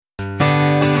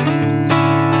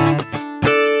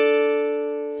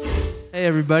Hey,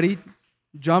 everybody.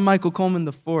 John Michael Coleman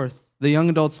IV. The young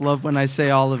adults love when I say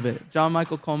all of it. John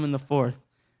Michael Coleman IV.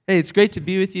 Hey, it's great to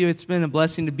be with you. It's been a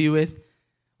blessing to be with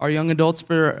our young adults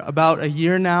for about a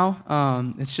year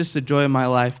now. It's just a joy of my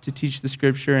life to teach the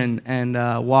Scripture and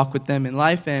walk with them in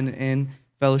life and in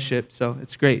fellowship. So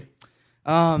it's great.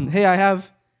 Hey, I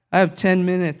have 10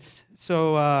 minutes,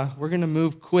 so we're going to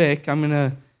move quick. I'm going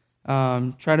to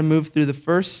try to move through the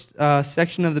first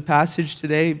section of the passage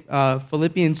today.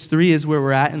 Philippians 3 is where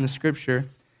we're at in the Scripture.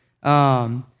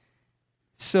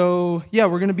 So, we're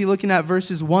going to be looking at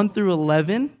verses 1 through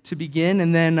 11 to begin,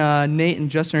 and then Nate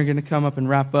and Justin are going to come up and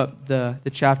wrap up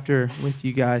the chapter with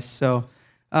you guys. So,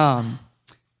 I'm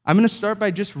going to start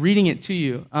by just reading it to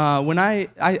you. When I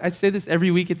say this every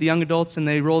week at the young adults, and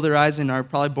they roll their eyes and are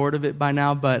probably bored of it by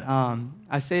now, but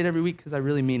I say it every week because I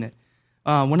really mean it.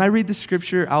 When I read the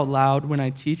Scripture out loud when I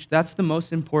teach, that's the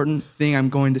most important thing I'm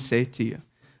going to say to you.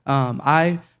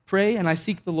 I pray and I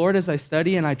seek the Lord as I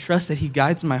study, and I trust that He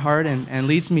guides my heart and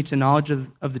leads me to knowledge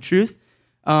of the truth.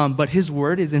 But His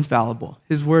Word is infallible.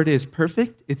 His Word is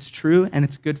perfect, it's true, and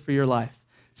it's good for your life.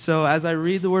 So as I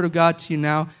read the Word of God to you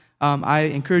now, I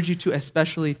encourage you to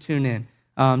especially tune in.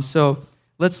 So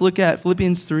let's look at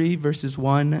Philippians 3, verses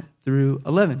 1 through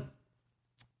 11.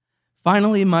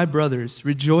 Finally, my brothers,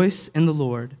 rejoice in the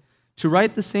Lord. To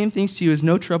write the same things to you is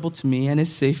no trouble to me and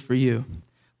is safe for you.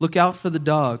 Look out for the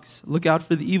dogs. Look out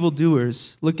for the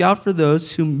evildoers. Look out for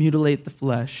those who mutilate the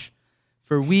flesh.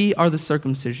 For we are the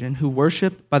circumcision who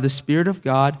worship by the Spirit of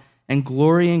God and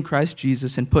glory in Christ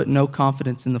Jesus and put no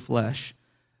confidence in the flesh.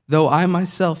 Though I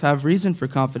myself have reason for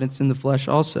confidence in the flesh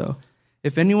also.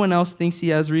 If anyone else thinks he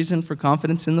has reason for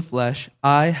confidence in the flesh,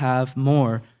 I have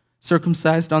more.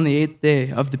 Circumcised on the 8th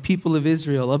day, of the people of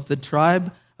Israel, of the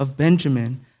tribe of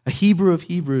Benjamin, a Hebrew of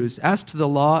Hebrews, as to the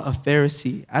law, a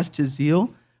Pharisee, as to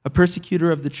zeal, a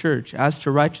persecutor of the church, as to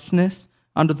righteousness,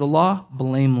 under the law,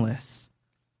 blameless.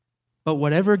 But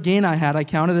whatever gain I had, I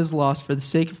counted as loss for the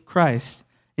sake of Christ.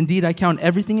 Indeed, I count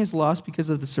everything as loss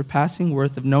because of the surpassing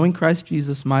worth of knowing Christ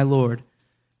Jesus my Lord.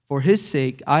 For His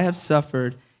sake I have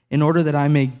suffered in order that I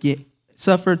may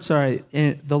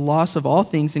in the loss of all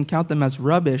things and count them as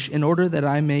rubbish, in order that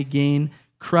I may gain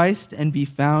Christ and be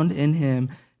found in Him,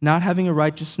 not having a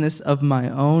righteousness of my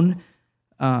own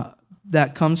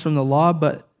that comes from the law,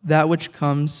 but that which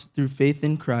comes through faith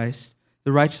in Christ,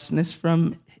 the righteousness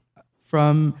from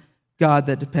God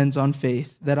that depends on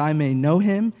faith, that I may know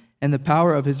Him and the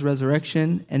power of His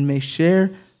resurrection, and may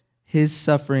share His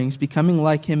sufferings, becoming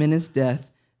like Him in His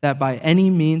death, that by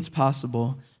any means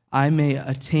possible I may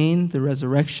attain the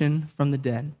resurrection from the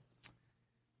dead.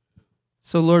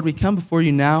 So, Lord, we come before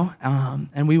you now,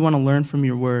 and we want to learn from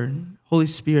your word. Holy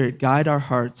Spirit, guide our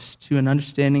hearts to an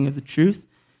understanding of the truth.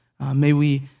 May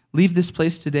we leave this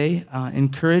place today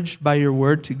encouraged by your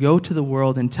word to go to the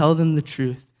world and tell them the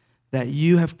truth, that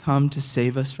you have come to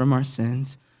save us from our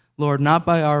sins. Lord, not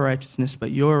by our righteousness,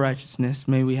 but your righteousness.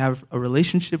 May we have a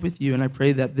relationship with you, and I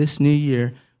pray that this new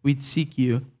year we'd seek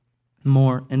you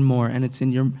more and more. And it's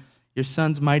in your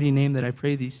Son's mighty name that I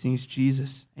pray these things,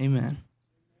 Jesus. Amen.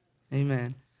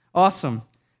 Amen. Awesome.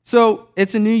 So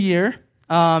it's a new year,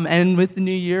 and with the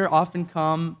new year often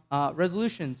come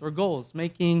resolutions or goals,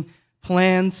 making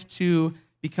plans to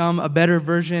become a better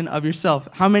version of yourself.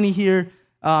 How many here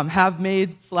have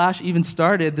made / even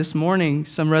started this morning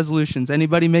some resolutions?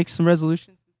 Anybody make some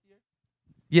resolutions this year?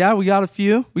 Yeah, we got a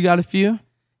few.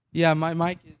 Yeah, my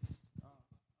mic is...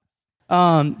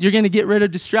 you're going to get rid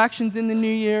of distractions in the new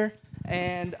year,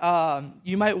 and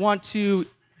you might want to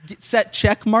set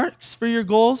check marks for your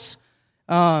goals.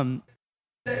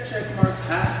 Set check marks,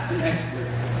 ask an expert.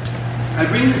 I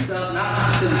bring this up not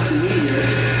just because it's the new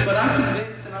year, but I'm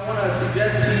convinced, and I want to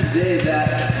suggest to you today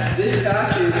that this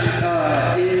passage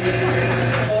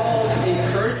is Paul's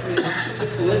encouragement to the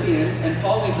Philippians and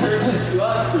Paul's encouragement to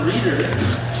us, the reader,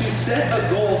 to set a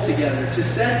goal together, to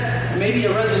set maybe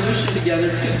a resolution together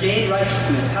to gain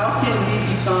righteousness. How can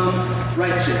we become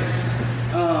righteous?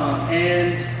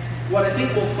 And what I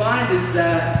think we'll find is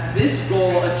that this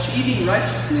goal, achieving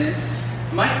righteousness,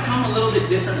 might come a little bit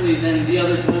differently than the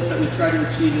other goals that we try to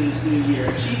achieve in this new year.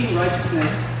 Achieving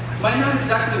righteousness might not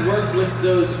exactly work with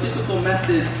those typical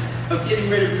methods of getting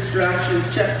rid of distractions,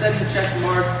 setting check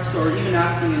marks, or even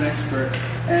asking an expert.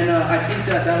 And I think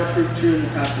that that'll prove true in the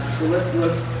passage. So let's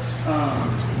look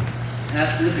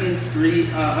at Philippians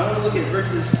 3. I want to look at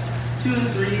verses 2 and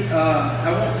 3.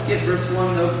 I won't skip verse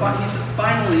 1, though. He says,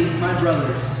 finally, my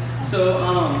brothers. So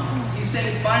he's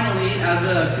saying finally as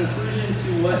a conclusion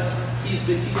to what he's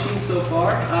been teaching so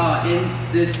far in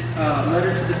this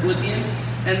letter to the Philippians.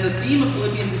 And the theme of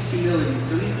Philippians is humility.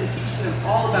 So he's been teaching them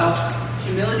all about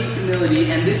humility,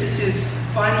 humility, and this is his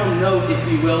final note,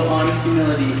 if you will, on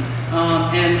humility,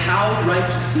 and how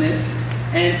righteousness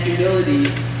and humility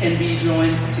can be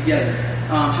joined together.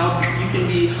 How you can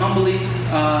be humbly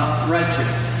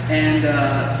righteous. And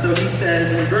so he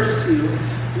says in verse 2,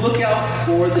 look out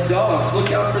for the dogs,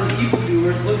 look out for the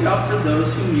evildoers, look out for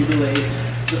those who mutilate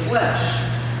the flesh.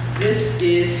 This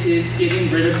is his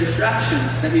getting rid of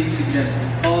distractions that he's suggesting.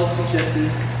 Paul is suggesting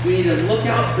we need to look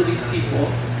out for these people.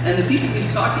 And the people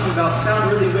he's talking about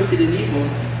sound really wicked and evil.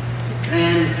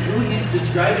 And who he's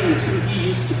describing is who he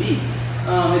used to be.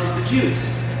 It's the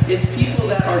Jews. It's people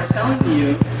that are telling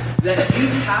you that you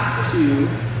have to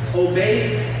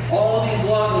obey all these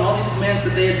laws and all these commands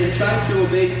that they have been trying to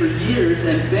obey for years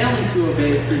and failing to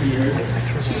obey for years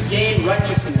to gain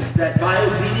righteousness. That by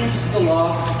obedience to the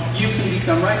law, you can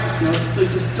become righteous. So he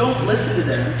says, don't listen to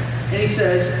them. And he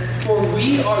says, for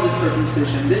we are the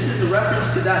circumcision. This is a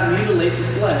reference to that mutilate the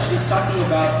flesh. He's talking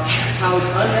about how it's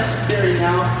unnecessary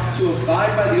now to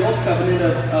abide by the old covenant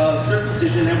of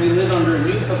circumcision, and we live under a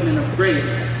new covenant of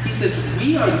grace. He says,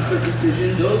 we are the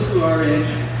circumcision, those who are in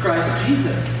Christ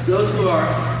Jesus. Those who are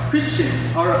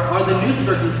Christians are the new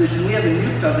circumcision. We have a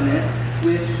new covenant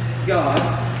with God,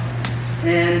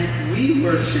 and we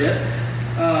worship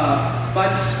by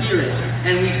the Spirit,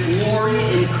 and we glory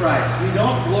in Christ. We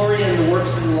don't glory in the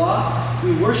works of the law.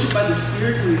 We worship by the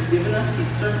Spirit who He's given us. He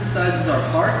circumcises our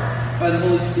heart by the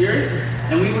Holy Spirit,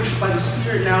 and we worship by the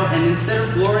Spirit now, and instead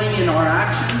of glorying in our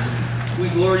actions, we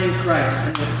glory in Christ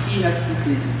and what He has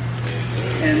completed.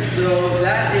 And so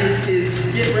that is his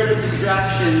get rid of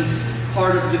distractions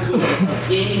part of the goal of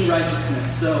gaining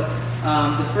righteousness. So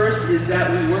the first is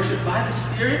that we worship by the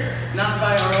Spirit, not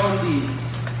by our own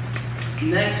deeds.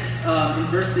 Next, in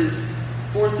verses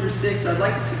 4 through 6, I'd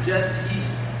like to suggest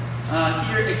he's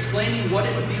here explaining what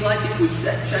it would be like if we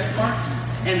set check marks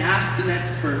and asked an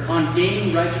expert on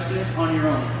gaining righteousness on your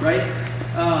own, right?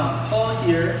 Paul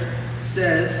here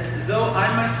says, though I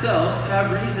myself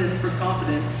have reason for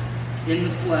confidence in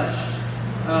the flesh.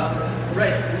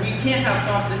 Right, we can't have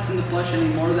confidence in the flesh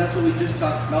anymore. That's what we just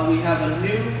talked about. We have a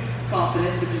new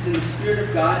confidence, which is in the Spirit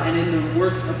of God and in the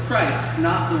works of Christ,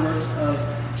 not the works of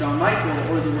John Michael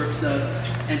or the works of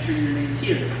enter your name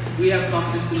here. We have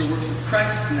confidence in the works of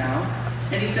Christ now.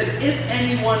 And he said, if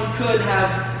anyone could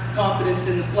have confidence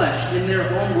in the flesh, in their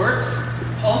own works,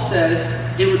 Paul says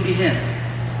it would be him.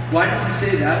 Why does he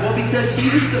say that? Well, because he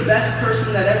was the best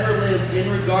person that ever lived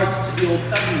in regards to the Old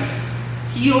Covenant.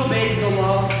 He obeyed the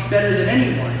law better than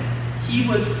anyone. He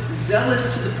was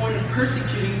zealous to the point of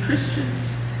persecuting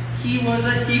Christians. He was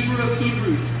a Hebrew of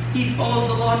Hebrews. He followed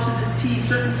the law to the T,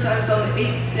 circumcised on the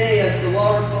 8th day as the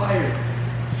law required.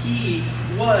 He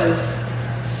was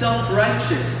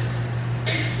self-righteous.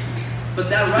 But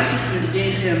that righteousness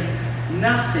gained him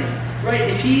nothing. Right?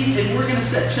 If we're going to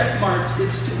set check marks,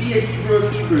 it's to be a Hebrew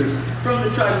of Hebrews, from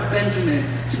the tribe of Benjamin,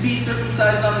 to be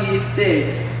circumcised on the 8th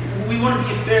day. We want to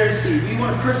be a Pharisee. We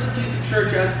want to persecute the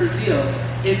church as for zeal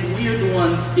if we are the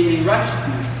ones gaining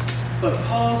righteousness. But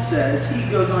Paul says, he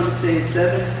goes on to say in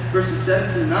verses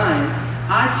 7 through 9,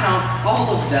 I count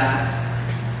all of that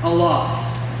a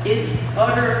loss. It's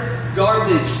utter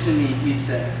garbage to me, he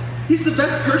says. He's the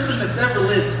best person that's ever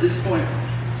lived to this point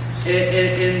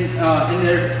in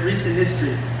their recent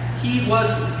history. He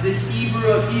was the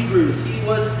Hebrew of Hebrews. He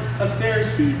was a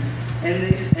Pharisee. And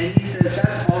he says,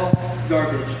 that's all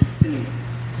garbage to me.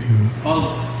 All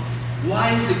of it.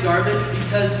 Why is it garbage?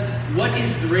 Because what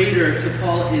is greater to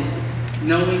Paul is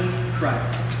knowing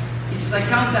Christ. He says, I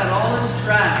count that all as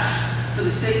trash for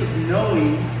the sake of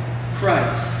knowing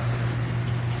Christ.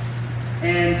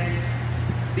 And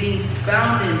being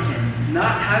found in Him,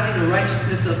 not having a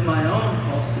righteousness of my own,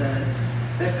 Paul says,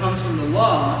 that comes from the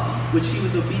law, which he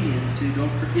was obedient to,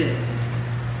 don't forget.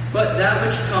 But that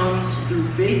which comes through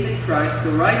faith in Christ,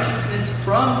 the righteousness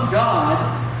from God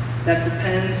that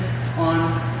depends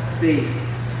on faith.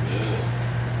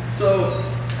 So,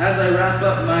 as I wrap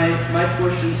up my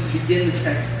portion to begin the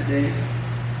text today,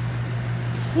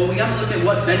 well, we got to look at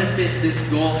what benefit this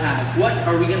goal has. What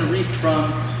are we going to reap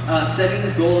from setting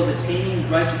the goal of attaining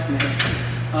righteousness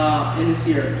in this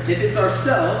year? If it's our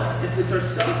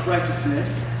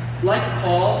self-righteousness, like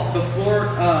Paul before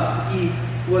he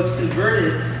was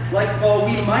converted, like Paul,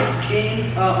 we might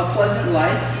gain a pleasant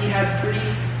life. He had pretty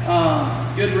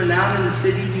good renown in the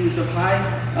city. He was of high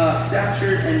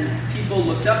stature, and people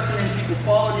looked up to him. People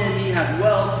followed him. He had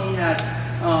wealth. He had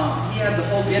the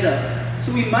whole get-up.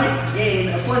 So we might gain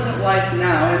a pleasant life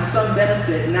now and some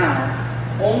benefit now,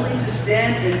 only to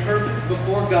stand imperfect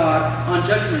before God on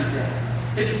Judgment Day.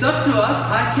 If it's up to us,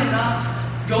 I cannot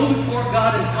go before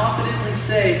God and confidently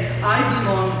say, I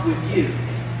belong with you.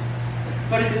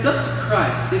 But if it's up to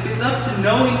Christ, if it's up to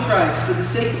knowing Christ, for the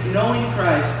sake of knowing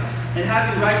Christ, and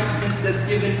having righteousness that's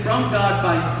given from God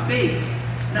by faith,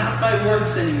 not by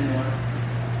works anymore,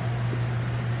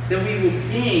 then we will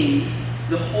gain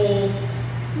the whole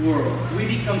world. We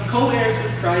become co-heirs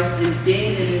with Christ and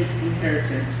gain in his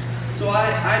inheritance. So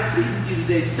I plead with you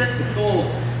today, set the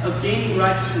goal of gaining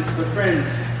righteousness, but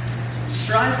friends,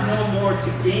 strive no more to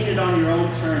gain it on your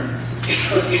own terms,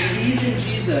 but believe in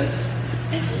Jesus,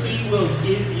 and he will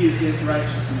give you his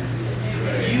righteousness.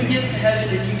 You get to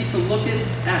heaven and you get to look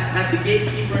at the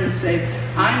gatekeeper and say,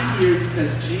 I'm here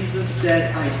because Jesus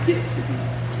said I get to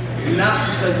be, not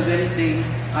because of anything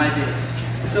I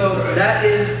did. So that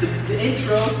is the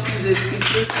intro to this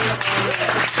conclusion.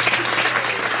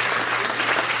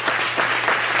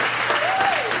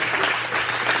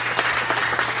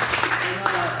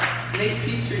 Nate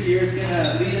Peister here is going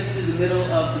to lead us to the middle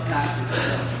of the passage.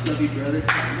 So, love you, brother.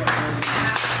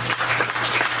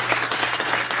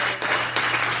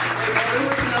 We're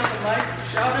working on the mic.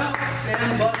 Shout out to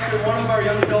Sam Buster, one of our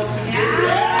young adults who did it.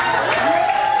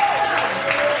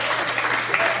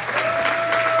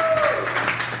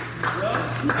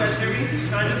 You guys hear me?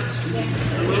 Kind of?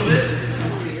 A little bit?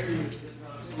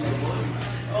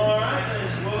 Alright,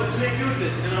 well, let's make do with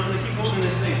it. And I'm going to keep holding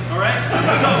this thing. Alright?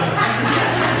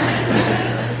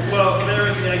 Well, bear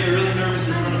with me. I get really nervous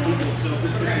in front of people. So I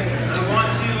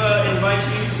want to invite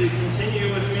you to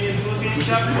continue with me in Philippians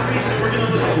chapter 3. So we're going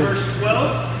to look at verse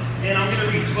 12. And I'm going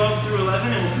to read 12 through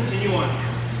 11, and we'll continue on.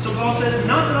 So Paul says,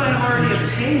 not that I have already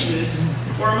obtained this,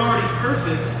 or am already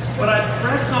perfect, but I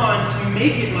press on to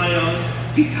make it my own,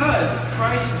 because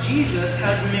Christ Jesus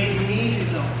has made me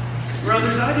his own.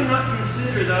 Brothers, I do not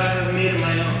consider that I have made it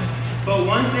my own. But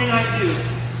one thing I do,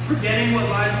 forgetting what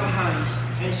lies behind,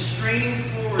 and straining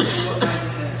forward to what lies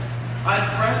ahead, I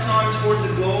press on toward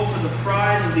the goal for the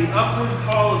prize of the upward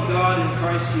call of God in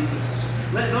Christ Jesus.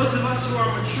 Let those of us who are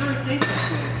mature think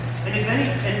this way. And if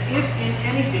in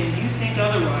anything you think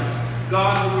otherwise,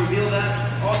 God will reveal that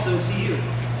also to you.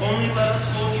 Only let us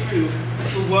hold true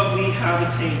to what we have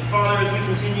attained. Father, as we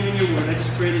continue in your word, I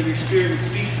just pray that your Spirit would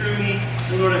speak through me.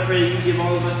 And Lord, I pray that you give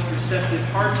all of us receptive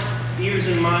hearts, ears,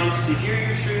 and minds to hear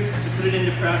your truth, to put it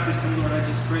into practice. And Lord, I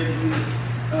just pray that you would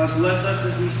bless us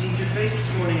as we seek your face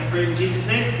this morning. I pray in Jesus'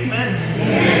 name. Amen.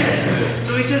 Amen.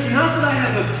 So he says, not that I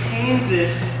have obtained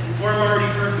this, or am already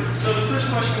perfect. So the first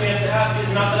question we have to ask is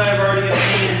not that I have already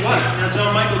obtained what? Now John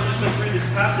Michael just went through this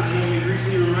passage and let me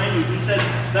briefly remind you. He said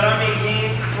that I may gain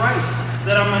Christ,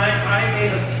 that I may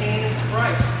obtain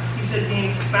Christ. He said being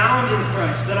found in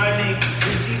Christ, that I may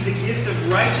receive the gift of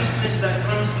righteousness that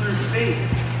comes through faith.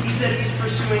 He said he's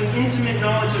pursuing intimate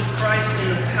knowledge of Christ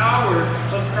and the power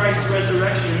of Christ's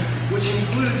resurrection, which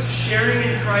includes sharing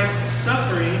in Christ's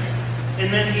sufferings. And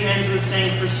then he ends with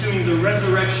saying, pursuing the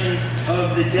resurrection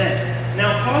of the dead.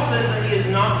 Now, Paul says that he has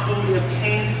not fully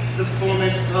obtained the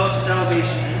fullness of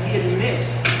salvation, and he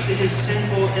admits to his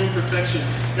sinful imperfection.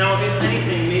 Now, if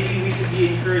anything, maybe we could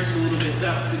be encouraged a little bit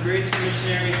that the greatest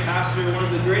missionary, pastor, one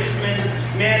of the greatest men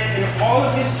in all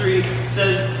of history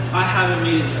says, I haven't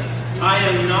made it yet. I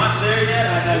am not there yet.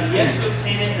 I have yet to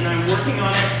obtain it, and I'm working on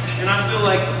it. And I feel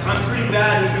like I'm pretty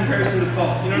bad in comparison to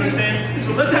Paul. You know what I'm saying?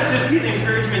 So let that just be an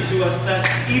encouragement to us that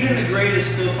even the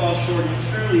greatest still falls short. And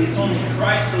truly, it's only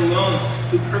Christ alone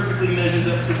who perfectly measures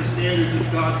up to the standards of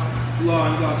God's law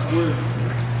and God's word.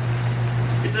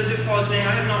 It's as if Paul is saying,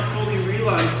 I have not fully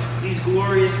realized these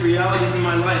glorious realities in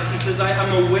my life. He says,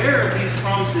 I'm aware of these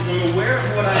promises. I'm aware of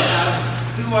what I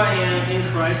have, who I am in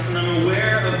Christ, and I'm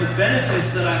aware of the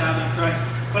benefits that I have in Christ.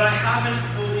 But I haven't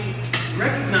fully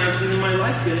recognized it in my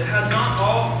life yet. It has not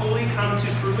all fully come to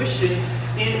fruition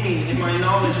in me, in my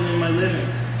knowledge, and in my living.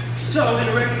 So,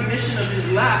 in recognition of his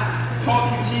lack, Paul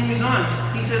continues on.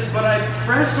 He says, but I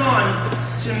press on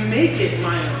to make it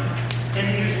my own. And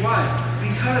here's why.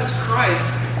 Because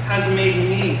Christ has made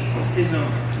me his own.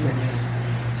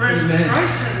 Friends, Amen.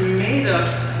 Christ has made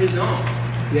us his own.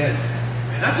 Yes.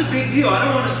 That's a big deal. I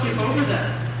don't want to skip over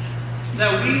that.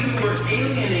 That we who were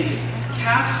alienated,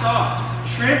 cast off,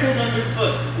 trampled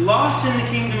underfoot, lost in the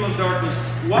kingdom of darkness,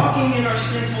 walking in our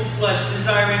sinful flesh,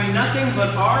 desiring nothing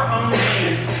but our own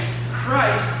gain,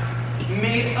 Christ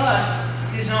made us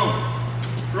his own.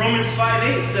 Romans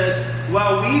 5:8 says,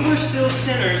 while we were still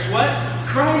sinners, what?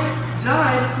 Christ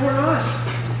died for us.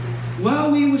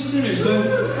 While we were sinners, while we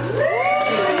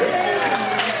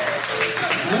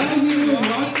were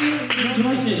walking in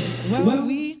darkness, while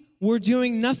we were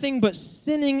doing nothing but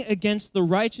sinning against the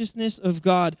righteousness of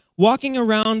God, walking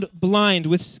around blind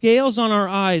with scales on our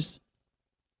eyes,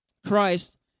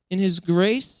 Christ, in his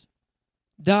grace,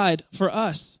 died for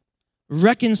us,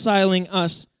 reconciling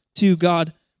us to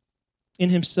God. in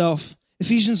himself.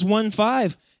 Ephesians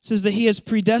 1:5 says that he has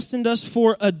predestined us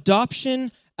for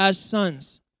adoption as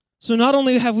sons. So not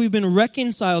only have we been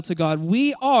reconciled to God,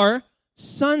 we are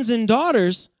sons and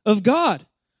daughters of God.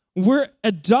 We're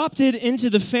adopted into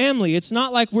the family. It's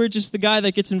not like we're just the guy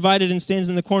that gets invited and stands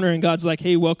in the corner and God's like,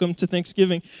 hey, welcome to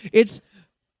Thanksgiving. It's,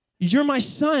 you're my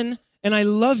son and I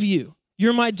love you.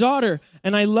 You're my daughter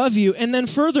and I love you. And then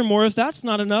furthermore, if that's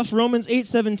not enough, Romans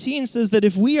 8:17 says that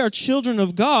if we are children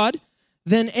of God,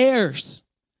 then heirs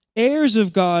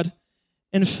of God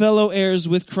and fellow heirs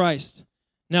with Christ.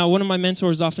 Now, one of my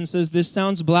mentors often says this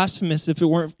sounds blasphemous if it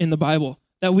weren't in the Bible,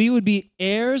 that we would be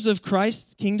heirs of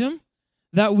Christ's kingdom,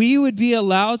 that we would be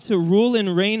allowed to rule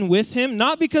and reign with him,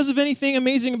 not because of anything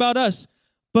amazing about us,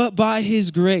 but by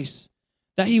his grace,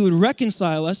 that he would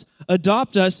reconcile us,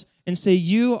 adopt us, and say,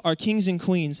 you are kings and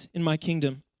queens in my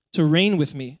kingdom to reign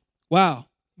with me. Wow,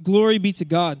 glory be to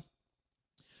God.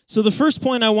 So the first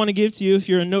point I want to give to you, if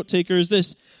you're a note taker, is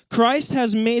this: Christ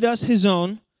has made us his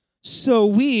own, so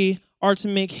we are to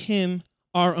make him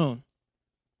our own.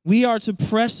 We are to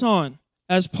press on,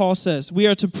 as Paul says. We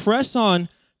are to press on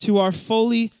to our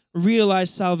fully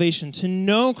realized salvation, to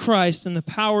know Christ and the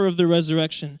power of the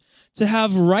resurrection, to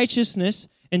have righteousness,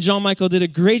 and John Michael did a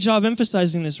great job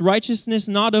emphasizing this, righteousness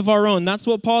not of our own. That's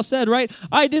what Paul said, right?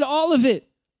 I did all of it.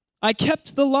 I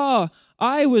kept the law.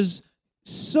 I was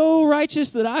so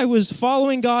righteous that I was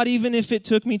following God even if it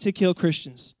took me to kill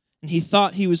Christians. And he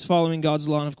thought he was following God's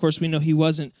law, and of course we know he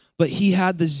wasn't. But he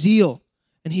had the zeal,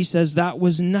 and he says that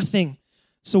was nothing.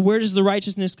 So where does the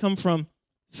righteousness come from?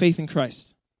 Faith in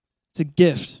Christ. It's a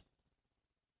gift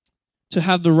to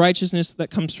have the righteousness that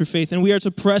comes through faith. And we are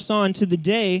to press on to the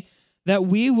day that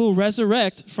we will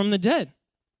resurrect from the dead,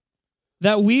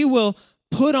 that we will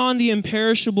put on the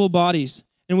imperishable bodies.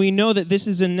 And we know that this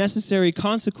is a necessary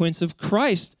consequence of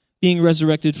Christ being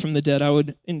resurrected from the dead. I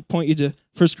would point you to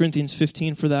 1 Corinthians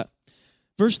 15 for that.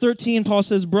 Verse 13, Paul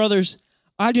says, brothers,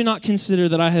 I do not consider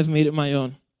that I have made it my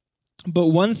own, but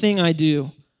one thing I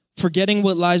do, forgetting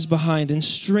what lies behind and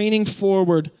straining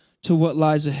forward to what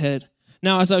lies ahead.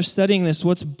 Now, as I was studying this,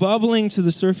 what's bubbling to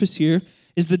the surface here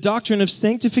is the doctrine of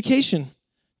sanctification,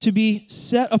 to be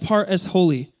set apart as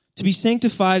holy. To be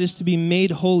sanctified is to be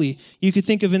made holy. You could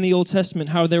think of in the Old Testament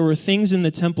how there were things in the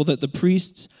temple that the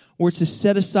priests were to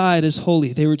set aside as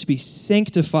holy. They were to be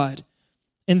sanctified.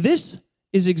 And this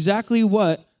is exactly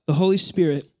what the Holy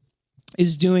Spirit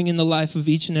is doing in the life of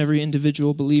each and every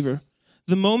individual believer.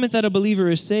 The moment that a believer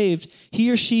is saved, he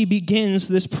or she begins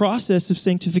this process of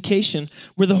sanctification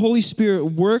where the Holy Spirit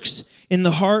works in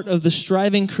the heart of the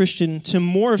striving Christian to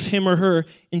morph him or her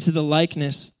into the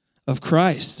likeness of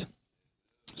Christ.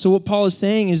 So what Paul is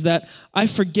saying is that I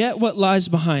forget what lies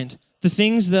behind. The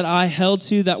things that I held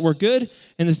to that were good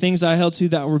and the things I held to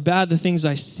that were bad, the things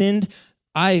I sinned,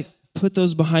 I put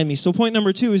those behind me. So point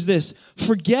number 2 is this: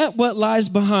 forget what lies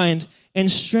behind and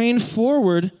strain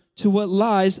forward to what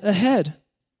lies ahead.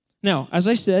 Now, as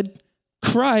I said,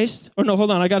 Christ, I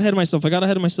got ahead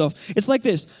of myself. It's like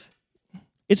this.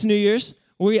 It's New Year's.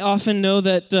 We often know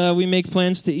that we make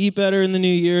plans to eat better in the new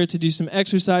year, to do some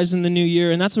exercise in the new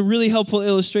year, and that's a really helpful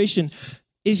illustration.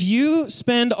 If you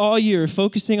spend all year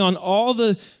focusing on all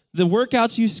the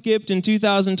workouts you skipped in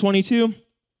 2022,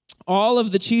 all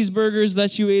of the cheeseburgers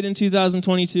that you ate in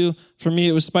 2022, for me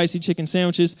it was spicy chicken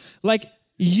sandwiches,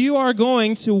 you are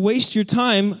going to waste your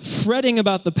time fretting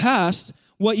about the past.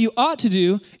 What you ought to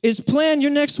do is plan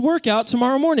your next workout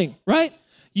tomorrow morning, right?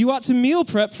 You ought to meal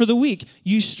prep for the week.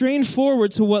 You strain forward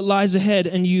to what lies ahead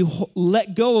and you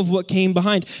let go of what came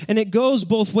behind. And it goes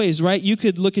both ways, right? You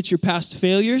could look at your past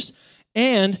failures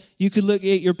and you could look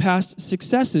at your past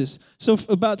successes. So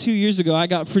about 2 years ago, I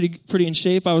got pretty in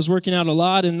shape. I was working out a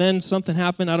lot, and then something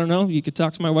happened. I don't know. You could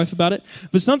talk to my wife about it.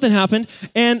 But something happened,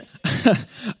 and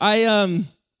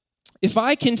if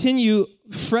I continue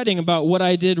fretting about what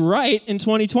I did right in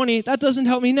 2020, that doesn't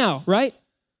help me now, right?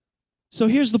 So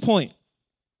here's the point.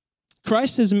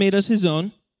 Christ has made us his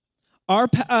own. Our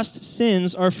past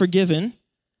sins are forgiven,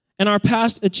 and our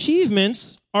past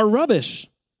achievements are rubbish.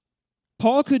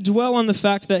 Paul could dwell on the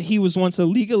fact that he was once a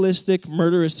legalistic,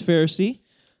 murderous Pharisee,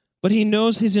 but he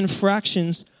knows his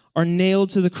infractions are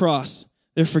nailed to the cross.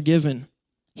 They're forgiven.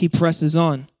 He presses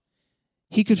on.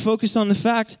 He could focus on the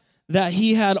fact that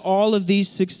he had all of these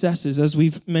successes, as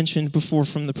we've mentioned before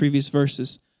from the previous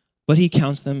verses, but he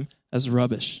counts them as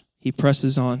rubbish. He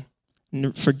presses on,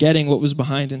 forgetting what was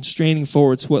behind and straining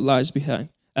forward to what lies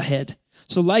ahead.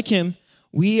 So like him,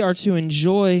 we are to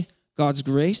enjoy God's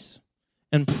grace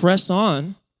and press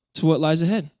on to what lies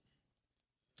ahead.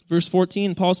 Verse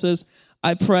 14, Paul says,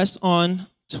 I press on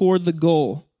toward the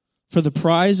goal for the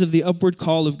prize of the upward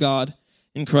call of God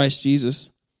in Christ Jesus.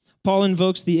 Paul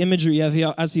invokes the imagery,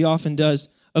 as he often does,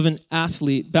 of an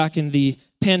athlete back in the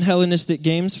Pan-Hellenistic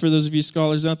Games, for those of you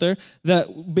scholars out there,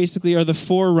 that basically are the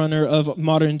forerunner of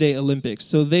modern-day Olympics.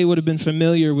 So they would have been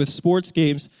familiar with sports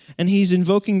games, and he's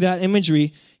invoking that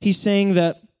imagery. He's saying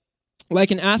that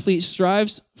like an athlete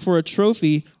strives for a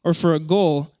trophy or for a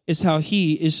goal is how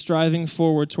he is striving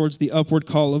forward towards the upward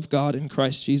call of God in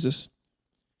Christ Jesus.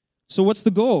 So what's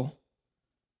the goal?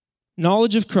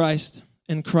 Knowledge of Christ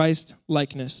and Christ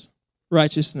likeness,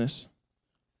 righteousness,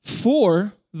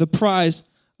 for the prize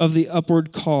of the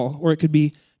upward call, or it could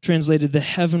be translated the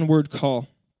heavenward call.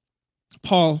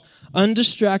 Paul,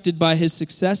 undistracted by his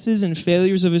successes and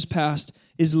failures of his past,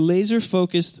 is laser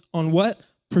focused on what?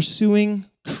 Pursuing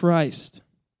Christ,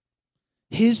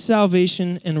 his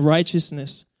salvation and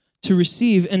righteousness, to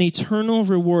receive an eternal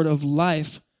reward of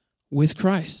life with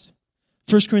Christ.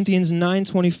 1 Corinthians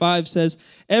 9:25 says,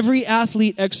 "Every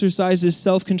athlete exercises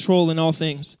self-control in all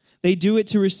things. They do it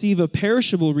to receive a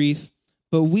perishable wreath,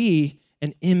 but we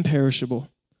an imperishable."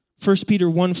 1 Peter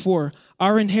 1:4,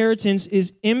 "Our inheritance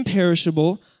is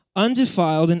imperishable,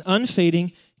 undefiled, and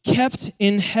unfading, kept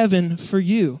in heaven for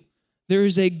you." There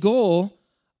is a goal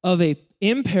of a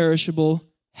imperishable,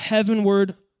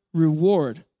 heavenward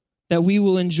reward that we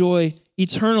will enjoy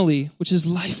eternally, which is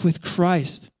life with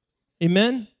Christ.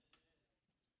 Amen?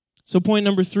 So point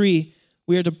number 3,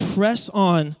 we are to press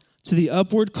on to the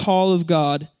upward call of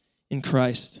God in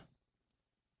Christ.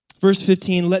 Verse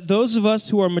 15, "Let those of us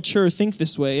who are mature think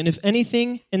this way, and if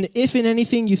in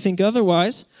anything you think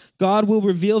otherwise, God will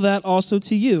reveal that also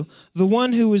to you." The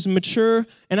one who is mature,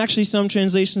 and actually some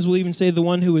translations will even say the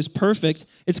one who is perfect.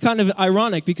 It's kind of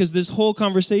ironic because this whole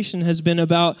conversation has been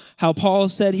about how Paul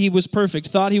said he was perfect,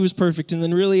 thought he was perfect, and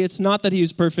then really it's not that he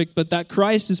was perfect, but that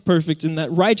Christ is perfect and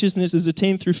that righteousness is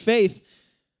attained through faith.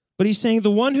 But he's saying the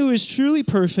one who is truly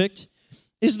perfect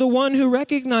is the one who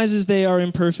recognizes they are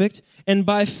imperfect and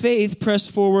by faith press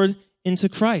forward into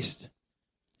Christ.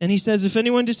 And he says, if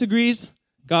anyone disagrees,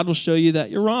 God will show you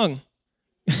that you're wrong.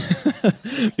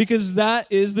 Because that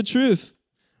is the truth.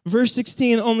 Verse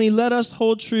 16, "Only let us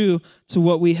hold true to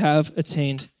what we have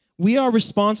attained." We are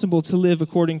responsible to live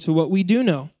according to what we do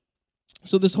know.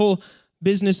 So this whole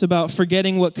business about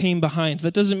forgetting what came behind,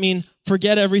 that doesn't mean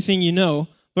forget everything you know,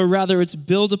 but rather it's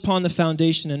build upon the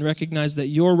foundation and recognize that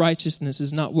your righteousness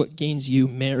is not what gains you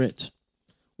merit.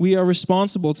 We are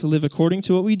responsible to live according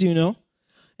to what we do know,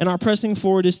 and our pressing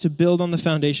forward is to build on the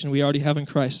foundation we already have in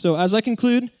Christ. So as I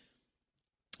conclude,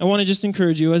 I want to just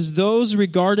encourage you, as those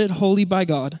regarded holy by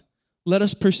God, let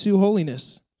us pursue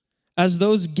holiness. As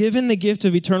those given the gift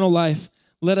of eternal life,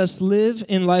 let us live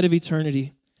in light of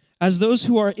eternity. As those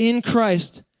who are in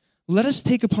Christ, let us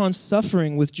take upon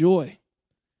suffering with joy.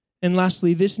 And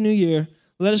lastly, this new year,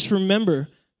 let us remember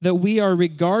that we are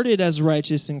regarded as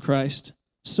righteous in Christ.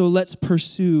 So let's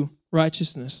pursue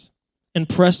righteousness and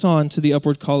press on to the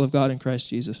upward call of God in Christ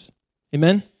Jesus.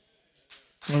 Amen?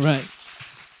 All right.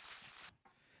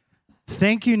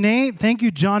 Thank you, Nate. Thank you,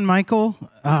 John Michael.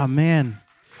 Oh, man.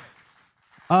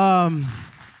 I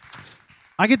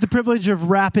get the privilege of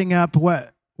wrapping up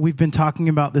what we've been talking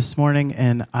about this morning,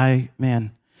 and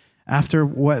after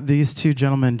what these two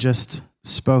gentlemen just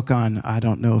spoke on, I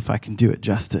don't know if I can do it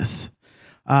justice.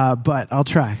 But I'll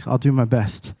try. I'll do my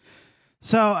best.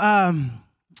 So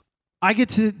I get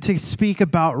to speak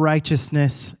about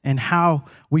righteousness and how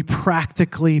we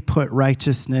practically put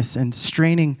righteousness and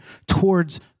straining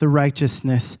towards the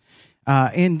righteousness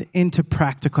into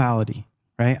practicality,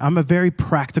 right? I'm a very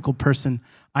practical person.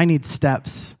 I need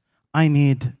steps. I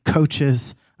need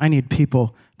coaches. I need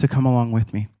people to come along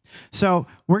with me. So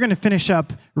we're going to finish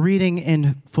up reading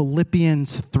in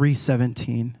Philippians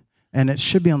 3:17, and it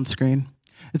should be on the screen.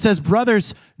 It says,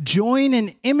 "Brothers, join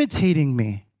in imitating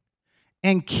me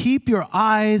and keep your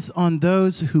eyes on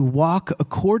those who walk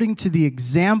according to the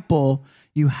example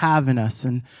you have in us."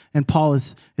 And Paul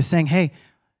is saying, hey,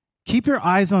 keep your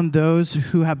eyes on those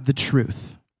who have the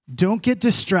truth. Don't get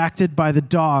distracted by the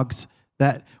dogs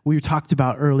that we talked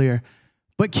about earlier.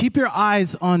 But keep your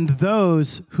eyes on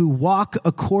those who walk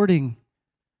according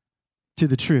to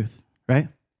the truth, right?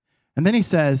 And then he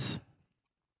says,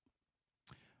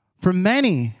 "For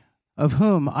many of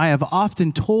whom I have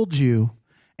often told you,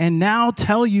 and now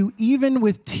tell you even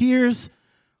with tears,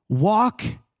 walk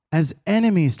as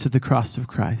enemies to the cross of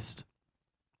Christ."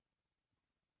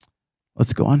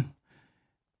 Let's go on.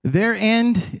 "Their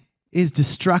end is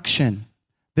destruction.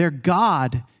 Their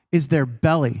God is their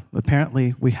belly."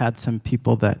 Apparently, we had some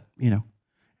people that,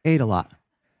 ate a lot.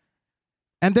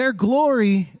 "And their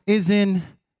glory is in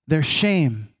their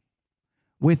shame,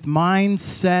 with minds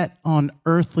set on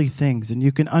earthly things. And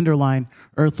you can underline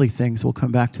earthly things. We'll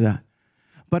come back to that.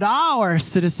 But our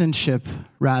citizenship,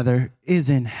 rather, is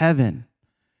in heaven.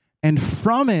 And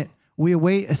from it, we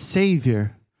await a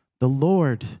Savior, the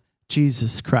Lord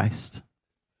Jesus Christ,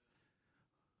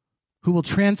 who will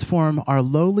transform our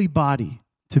lowly body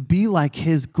to be like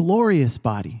his glorious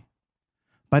body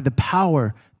by the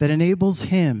power that enables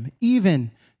him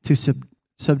even to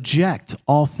subject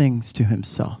all things to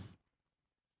himself.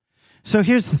 So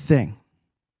here's the thing.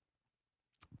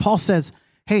 Paul says,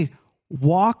 hey,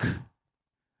 walk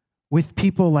with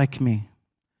people like me.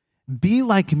 Be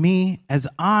like me as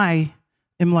I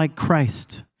am like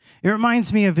Christ. It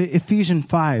reminds me of Ephesians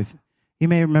 5. You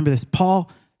may remember this. Paul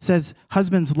says,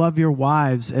 husbands, love your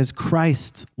wives as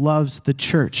Christ loves the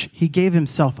church. He gave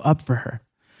himself up for her.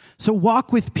 So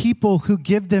walk with people who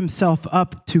give themselves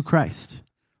up to Christ,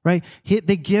 right?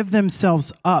 They give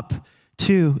themselves up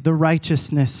to the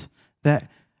righteousness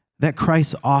that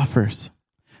Christ offers.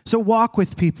 So walk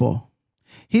with people.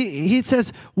 He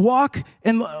says, walk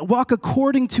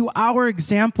according to our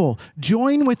example.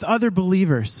 Join with other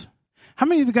believers. How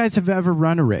many of you guys have ever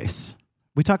run a race?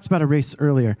 We talked about a race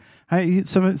earlier.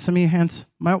 Some of you hands.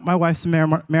 My wife's a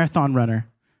marathon runner,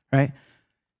 right?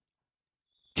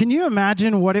 Can you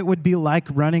imagine what it would be like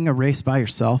running a race by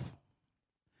yourself?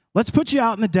 Let's put you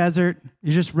out in the desert.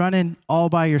 You're just running all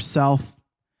by yourself.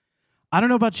 I don't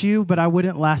know about you, but I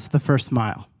wouldn't last the first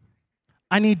mile.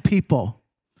 I need people.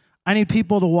 I need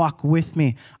people to walk with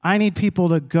me. I need people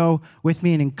to go with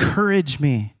me and encourage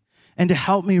me and to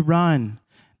help me run,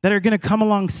 that are going to come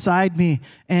alongside me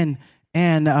and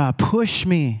push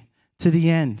me to the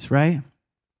end, right?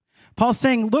 Paul's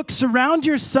saying, look, surround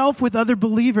yourself with other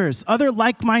believers, other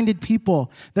like-minded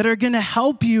people that are going to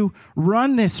help you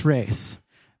run this race,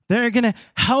 that are going to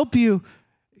help you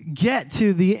get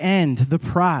to the end, the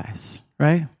prize,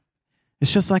 right?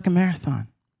 It's just like a marathon.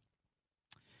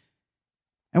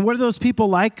 And what are those people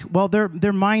like? Well,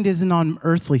 their mind isn't on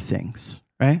earthly things,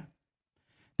 right?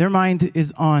 Their mind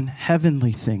is on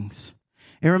heavenly things.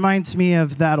 It reminds me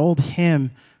of that old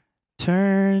hymn,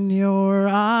 turn your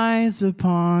eyes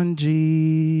upon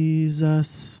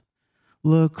Jesus,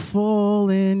 look full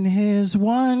in his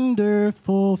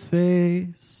wonderful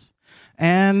face,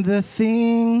 and the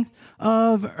things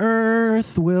of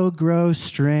earth will grow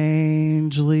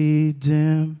strangely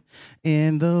dim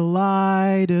in the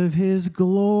light of his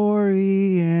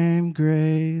glory and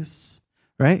grace.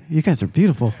 Right? You guys are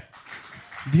beautiful.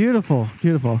 Beautiful,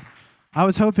 beautiful. I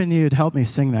was hoping you'd help me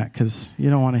sing that because you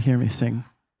don't want to hear me sing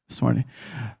this morning.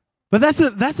 But that's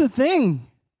the thing,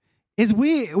 is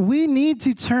we need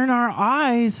to turn our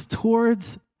eyes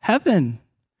towards heaven.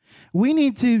 We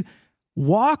need to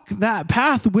walk that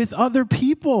path with other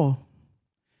people.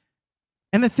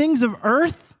 And the things of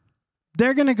earth,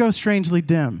 they're going to go strangely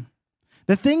dim.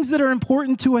 The things that are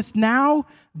important to us now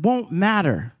won't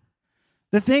matter.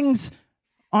 The things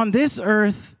on this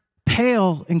earth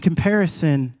pale in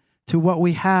comparison to what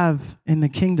we have in the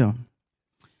kingdom.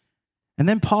 And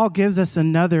then Paul gives us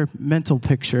another mental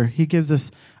picture. He gives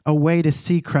us a way to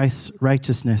see Christ's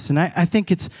righteousness. And I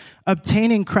think it's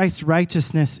obtaining Christ's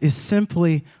righteousness is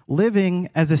simply living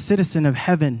as a citizen of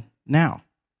heaven now,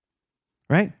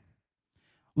 right?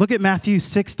 Look at Matthew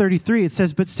 6:33. It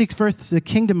says, but seek first the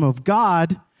kingdom of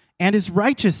God and his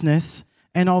righteousness,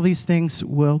 and all these things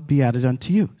will be added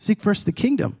unto you. Seek first the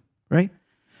kingdom, right?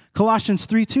 Colossians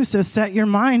 3:2 says, set your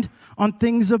mind on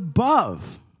things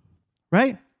above,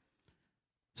 right?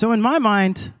 So in my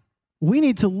mind, we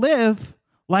need to live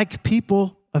like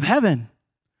people of heaven.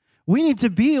 We need to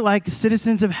be like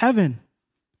citizens of heaven.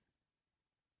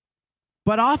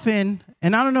 But often,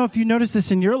 and I don't know if you notice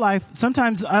this in your life,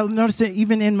 sometimes I'll notice it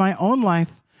even in my own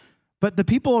life, but the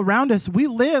people around us, we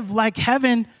live like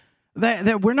heaven,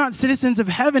 that we're not citizens of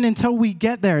heaven until we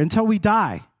get there, until we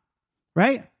die,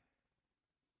 right?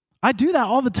 I do that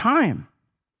all the time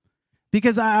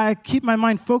because I keep my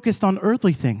mind focused on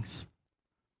earthly things.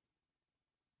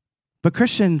 But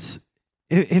Christians,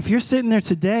 if you're sitting there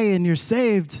today and you're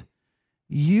saved,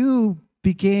 you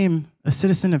became a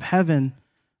citizen of heaven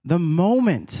the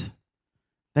moment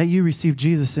that you received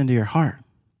Jesus into your heart.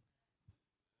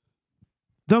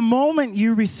 The moment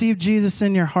you received Jesus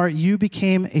in your heart, you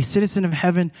became a citizen of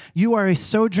heaven. You are a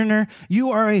sojourner. You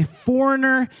are a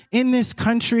foreigner in this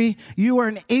country. You are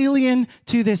an alien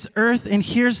to this earth. And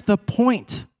here's the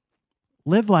point.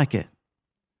 Live like it.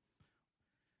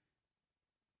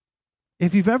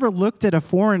 If you've ever looked at a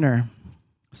foreigner,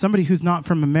 somebody who's not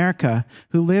from America,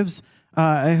 who lives,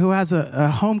 who has a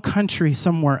home country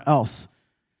somewhere else,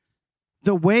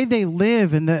 the way they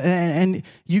live and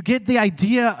you get the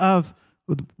idea of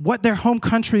what their home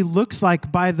country looks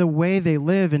like by the way they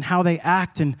live and how they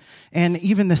act and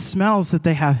even the smells that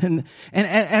they have. And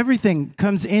everything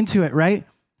comes into it, right?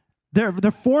 They're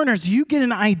foreigners. You get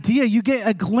an idea, you get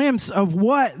a glimpse of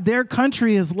what their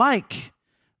country is like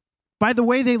by the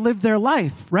way they live their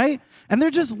life, right? And they're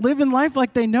just living life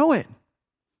like they know it.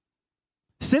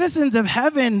 Citizens of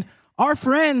heaven, our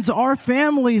friends, our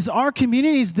families, our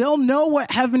communities, they'll know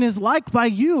what heaven is like by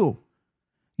you.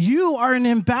 You are an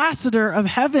ambassador of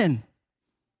heaven.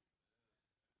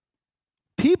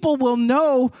 People will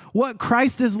know what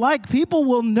Christ is like. People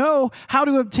will know how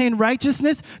to obtain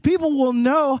righteousness. People will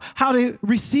know how to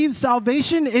receive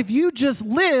salvation if you just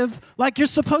live like you're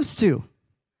supposed to.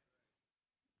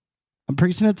 I'm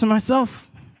preaching it to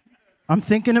myself. I'm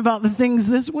thinking about the things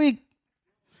this week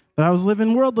that I was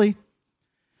living worldly.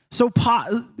 So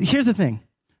here's the thing.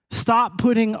 Stop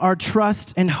putting our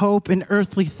trust and hope in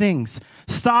earthly things.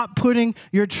 Stop putting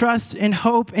your trust and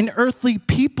hope in earthly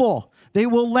people. They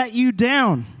will let you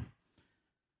down.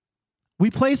 We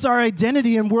place our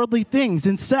identity in worldly things,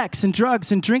 in sex and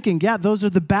drugs and drinking. Yeah, those are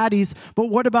the baddies. But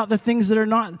what about the things that are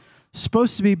not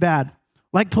supposed to be bad?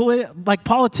 Like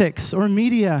politics or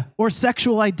media or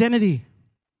sexual identity.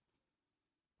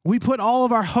 We put all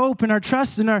of our hope and our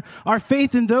trust and our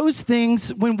faith in those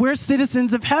things when we're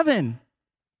citizens of heaven.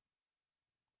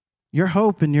 Your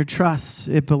hope and your trust,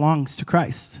 it belongs to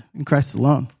Christ and Christ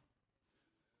alone.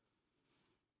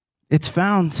 It's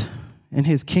found in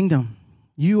his kingdom.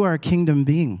 You are a kingdom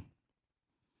being.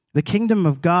 The kingdom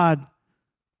of God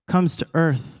comes to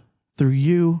earth through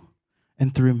you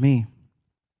and through me.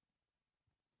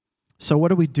 So what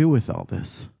do we do with all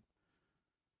this?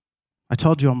 I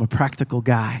told you I'm a practical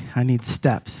guy. I need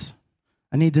steps.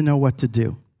 I need to know what to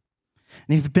do.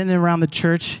 And if you've been around the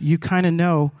church, you kind of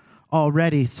know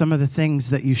already some of the things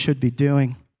that you should be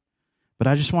doing. But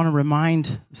I just want to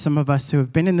remind some of us who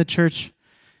have been in the church,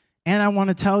 and I want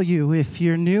to tell you if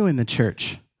you're new in the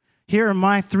church, here are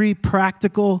my 3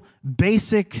 practical,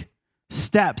 basic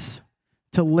steps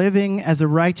to living as a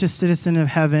righteous citizen of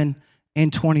heaven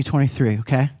in 2023,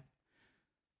 okay?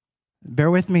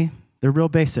 Bear with me. They're real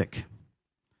basic.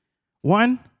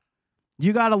 1,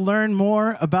 you got to learn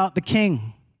more about the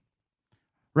King,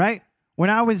 right? When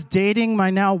I was dating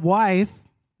my now wife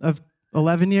of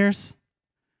 11 years,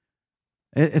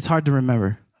 it's hard to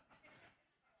remember.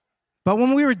 But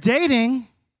when we were dating,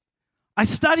 I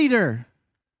studied her.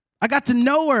 I got to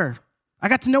know her. I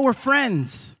got to know her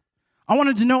friends. I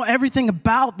wanted to know everything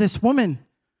about this woman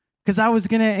because I was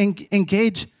going to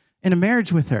engage in a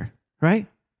marriage with her, right?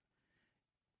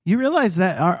 You realize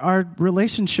that our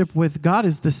relationship with God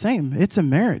is the same. It's a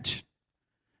marriage.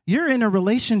 You're in a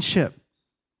relationship.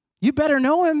 You better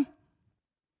know him.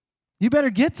 You better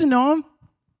get to know him.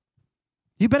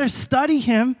 You better study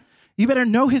him. You better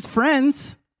know his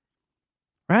friends,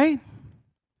 right?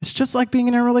 It's just like being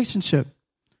in a relationship.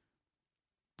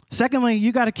 Secondly,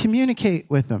 you got to communicate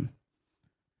with him.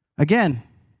 Again,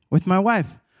 with my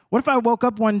wife. What if I woke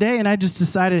up one day and I just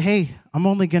decided, hey, I'm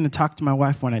only going to talk to my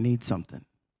wife when I need something?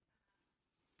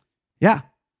 Yeah.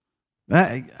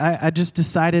 I just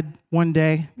decided one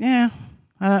day,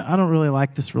 I don't really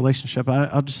like this relationship.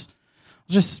 I'll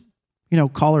just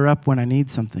call her up when I need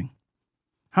something.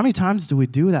 How many times do we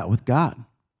do that with God?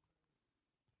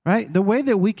 Right? The way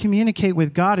that we communicate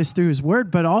with God is through his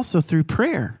word, but also through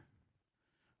prayer.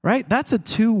 Right? That's a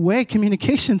 2-way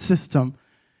communication system.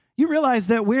 You realize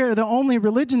that we're the only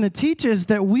religion that teaches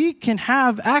that we can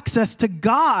have access to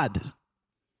God.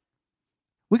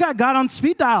 We got God on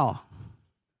speed dial.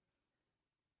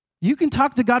 You can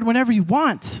talk to God whenever you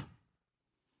want.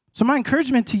 So my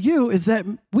encouragement to you is that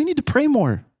we need to pray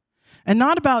more. And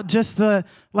not about just the,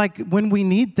 when we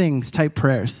need things type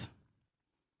prayers.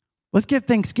 Let's give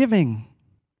thanksgiving.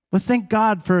 Let's thank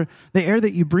God for the air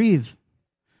that you breathe,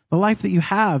 the life that you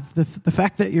have, the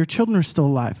fact that your children are still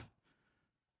alive.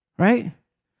 Right?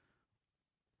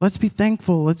 Let's be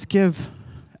thankful. Let's give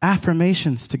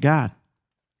affirmations to God.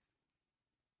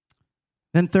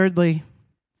 Then thirdly,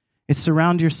 it's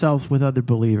surround yourself with other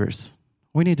believers.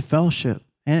 We need to fellowship.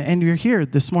 And you're here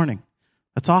this morning.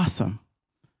 That's awesome.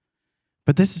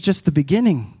 But this is just the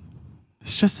beginning.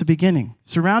 It's just the beginning.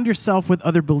 Surround yourself with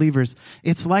other believers.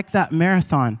 It's like that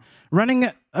marathon. Running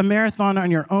a marathon on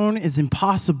your own is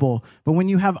impossible. But when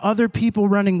you have other people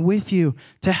running with you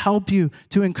to help you,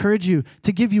 to encourage you,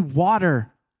 to give you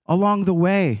water along the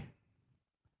way,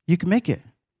 you can make it,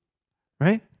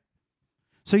 right?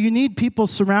 So you need people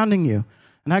surrounding you.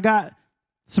 And I got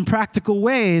some practical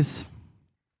ways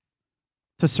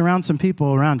to surround some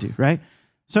people around you, right?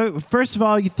 So first of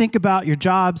all, you think about your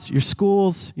jobs, your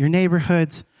schools, your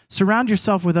neighborhoods. Surround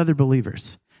yourself with other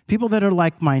believers. people that are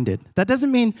like-minded. That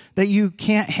doesn't mean that you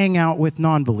can't hang out with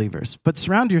non-believers, but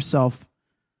surround yourself.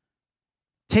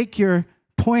 Take your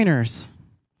pointers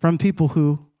from people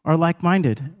who are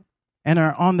like-minded and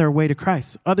are on their way to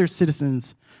Christ, other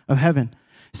citizens of heaven.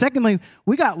 Secondly,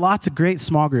 we got lots of great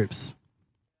small groups.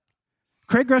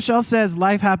 Craig Groeschel says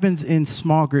life happens in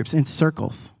small groups, in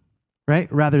circles,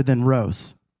 right, rather than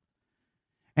rows.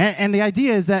 And the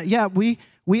idea is that, yeah, we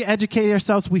educate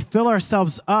ourselves, we fill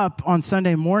ourselves up on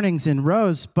Sunday mornings in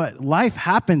rows, but life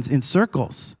happens in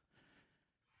circles,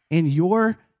 in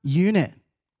your unit,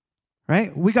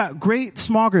 right? We got great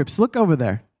small groups. Look over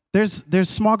there. There's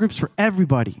small groups for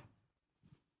everybody.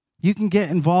 You can get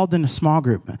involved in a small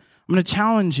group. I'm going to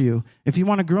challenge you. If you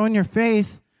want to grow in your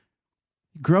faith,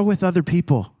 grow with other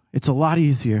people. It's a lot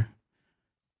easier.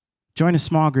 Join a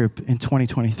small group in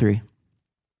 2023.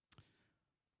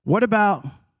 What about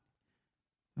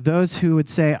those who would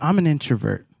say, I'm an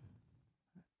introvert?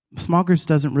 Small groups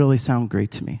doesn't really sound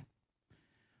great to me.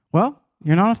 Well,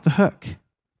 you're not off the hook,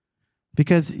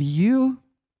 because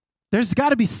there's got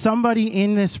to be somebody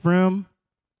in this room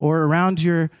or around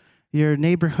your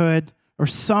neighborhood or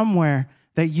somewhere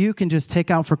that you can just take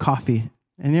out for coffee.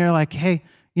 And you're like, hey,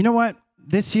 you know what?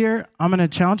 This year, I'm going to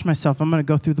challenge myself. I'm going to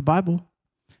go through the Bible,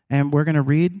 and we're going to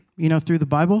read, through the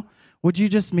Bible. Would you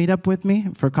just meet up with me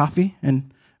for coffee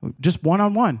and just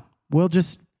one-on-one? We'll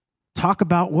just talk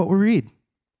about what we read.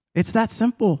 It's that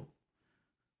simple.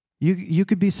 You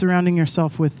could be surrounding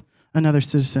yourself with another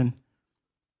citizen.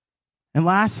 And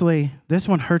lastly, this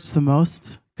one hurts the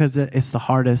most because it's the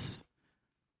hardest.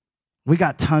 We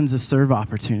got tons of serve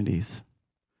opportunities.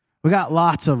 We got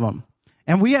lots of them.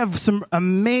 And we have some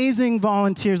amazing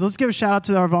volunteers. Let's give a shout out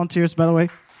to our volunteers, by the way.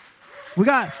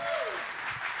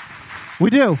 We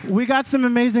do. We got some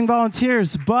amazing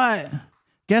volunteers, but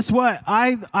guess what?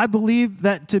 I believe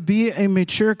that to be a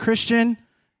mature Christian,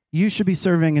 you should be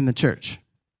serving in the church.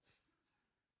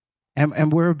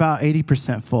 And we're about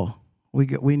 80% full.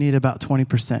 We need about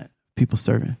 20% people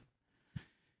serving.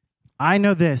 I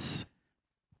know this.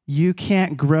 You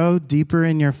can't grow deeper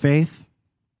in your faith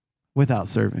without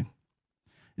serving.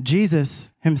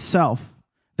 Jesus himself,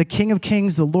 the King of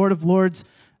Kings, the Lord of Lords,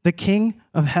 the King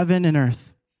of heaven and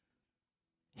earth,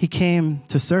 he came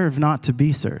to serve, not to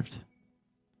be served,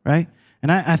 right?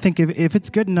 And I think if it's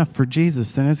good enough for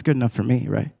Jesus, then it's good enough for me,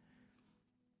 right?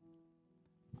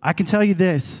 I can tell you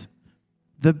this,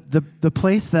 the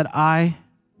place that I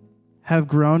have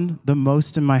grown the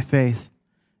most in my faith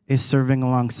is serving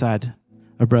alongside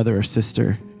a brother or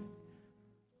sister.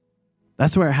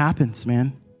 That's where it happens,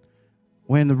 man.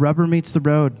 When the rubber meets the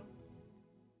road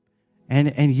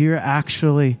and you're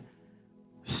actually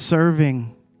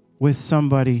serving with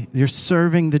somebody, you're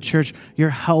serving the church, you're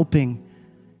helping.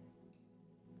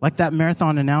 Like that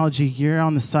marathon analogy, you're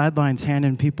on the sidelines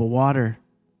handing people water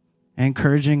and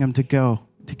encouraging them to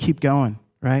keep going,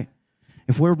 right?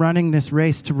 If we're running this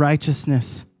race to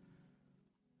righteousness,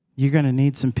 you're going to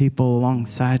need some people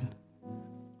alongside.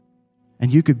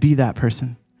 And you could be that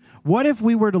person. What if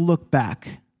we were to look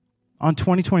back on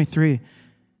 2023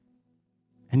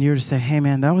 and you were to say, hey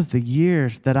man, that was the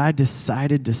year that I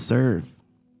decided to serve.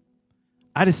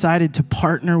 I decided to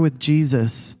partner with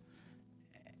Jesus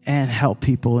and help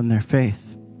people in their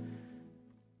faith.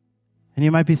 And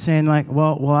you might be saying like,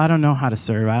 well, I don't know how to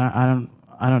serve. I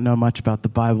don't know much about the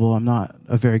Bible. I'm not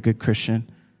a very good Christian.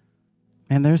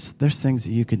 And there's things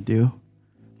that you can do.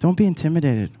 Don't be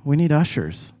intimidated. We need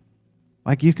ushers.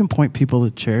 Like you can point people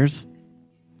to chairs,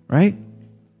 right?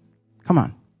 Come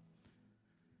on.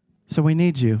 So we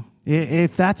need you.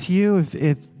 If that's you,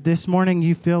 if this morning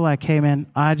you feel like, hey man,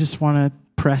 I just want to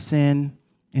press in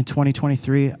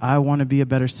 2023. I want to be a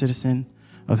better citizen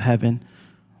of heaven.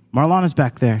 Marlana's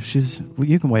back there.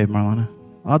 You can wave, Marlana.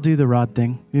 I'll do the rod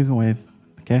thing. You can wave.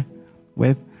 Okay?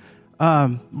 Wave.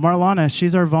 Marlana,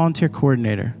 she's our volunteer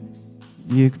coordinator.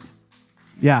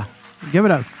 Yeah. Give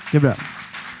it up. Give it up.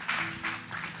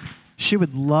 She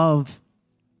would love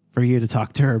for you to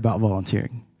talk to her about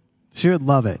volunteering. She would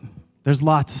love it. There's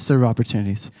lots of serve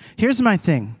opportunities. Here's my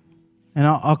thing, and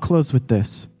I'll close with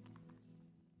this.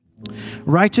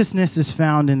 Righteousness is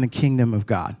found in the kingdom of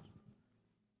God.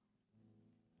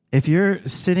 If you're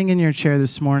sitting in your chair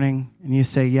this morning and you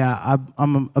say, yeah,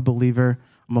 I'm a believer,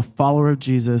 I'm a follower of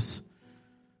Jesus,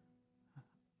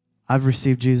 I've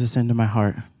received Jesus into my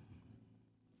heart,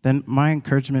 then my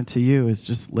encouragement to you is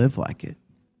just live like it.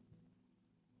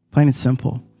 Plain and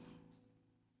simple.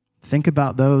 Think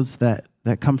about those that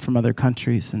come from other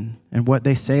countries and what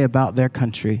they say about their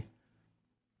country.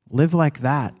 Live like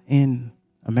that in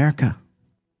America.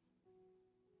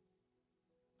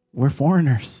 We're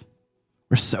foreigners.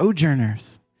 We're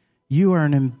sojourners. You are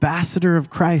an ambassador of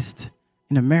Christ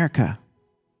in America.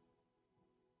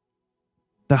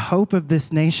 The hope of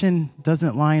this nation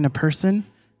doesn't lie in a person.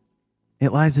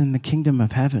 It lies in the kingdom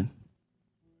of heaven.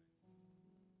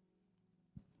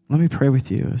 Let me pray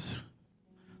with you as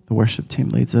the worship team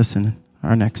leads us in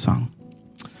our next song.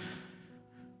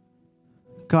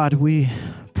 God, we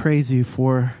praise you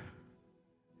for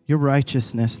your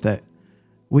righteousness that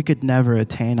we could never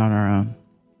attain on our own.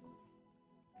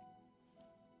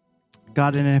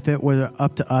 God, and if it were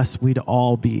up to us, we'd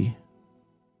all be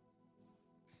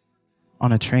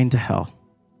on a train to hell.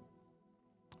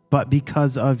 But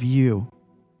because of you,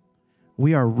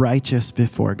 we are righteous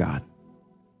before God.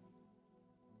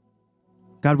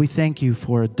 God, we thank you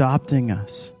for adopting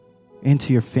us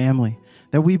into your family,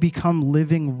 that we become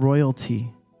living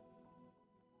royalty,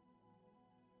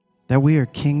 that we are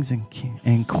kings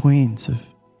and queens of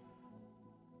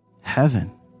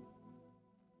heaven.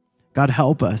 God,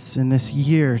 help us in this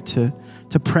year to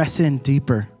press in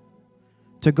deeper,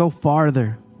 to go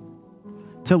farther,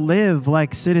 to live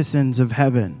like citizens of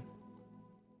heaven,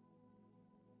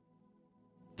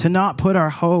 to not put our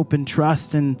hope and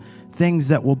trust in things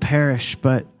that will perish,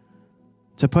 but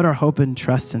to put our hope and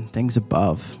trust in things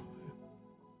above.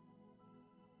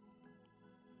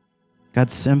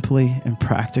 God, simply and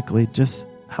practically just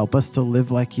help us to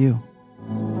live like you.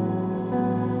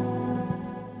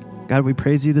 God, we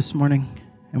praise you this morning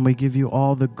and we give you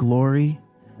all the glory.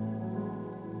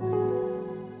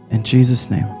 In Jesus'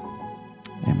 name,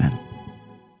 amen.